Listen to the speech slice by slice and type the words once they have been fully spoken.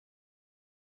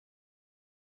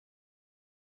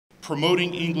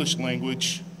Promoting English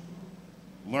language,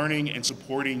 learning and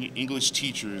supporting English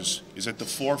teachers is at the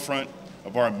forefront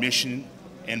of our mission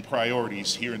and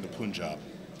priorities here in the Punjab.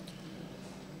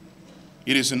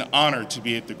 It is an honor to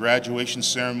be at the graduation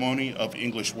ceremony of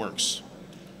English Works.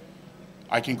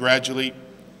 I congratulate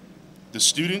the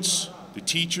students, the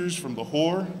teachers from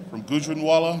Lahore, from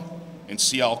Gujranwala, and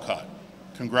Sialkot.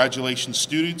 Congratulations,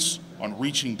 students, on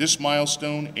reaching this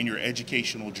milestone in your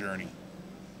educational journey.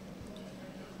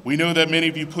 We know that many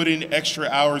of you put in extra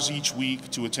hours each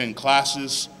week to attend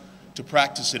classes, to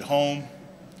practice at home,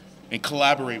 and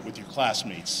collaborate with your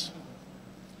classmates.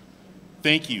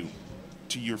 Thank you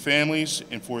to your families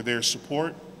and for their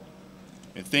support,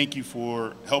 and thank you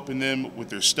for helping them with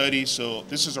their studies. So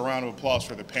this is a round of applause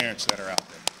for the parents that are out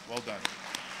there. Well done.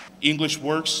 English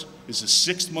Works is a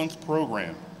 6-month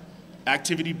program,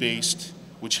 activity-based,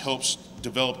 which helps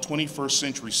develop 21st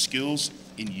century skills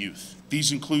in youth.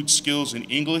 These include skills in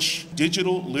English,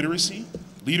 digital literacy,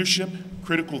 leadership,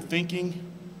 critical thinking,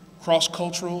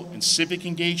 cross-cultural and civic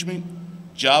engagement,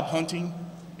 job hunting,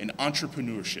 and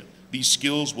entrepreneurship. These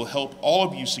skills will help all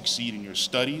of you succeed in your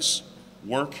studies,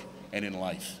 work, and in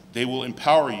life. They will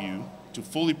empower you to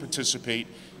fully participate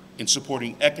in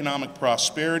supporting economic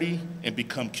prosperity and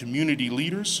become community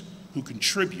leaders who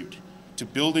contribute to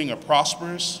building a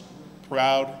prosperous,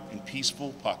 proud, and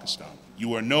peaceful Pakistan.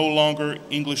 You are no longer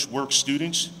English Works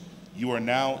students, you are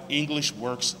now English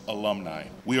Works alumni.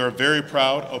 We are very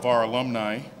proud of our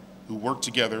alumni who work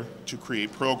together to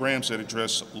create programs that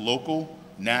address local,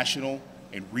 national,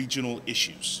 and regional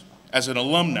issues. As an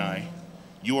alumni,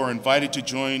 you are invited to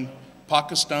join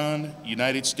Pakistan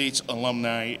United States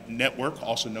Alumni Network,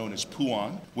 also known as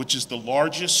PUAN, which is the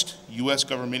largest U.S.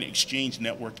 government exchange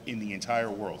network in the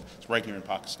entire world. It's right here in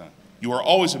Pakistan. You are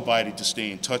always invited to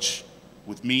stay in touch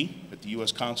with me at the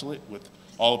U.S. Consulate, with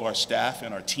all of our staff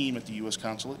and our team at the U.S.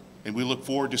 Consulate, and we look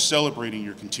forward to celebrating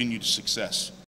your continued success.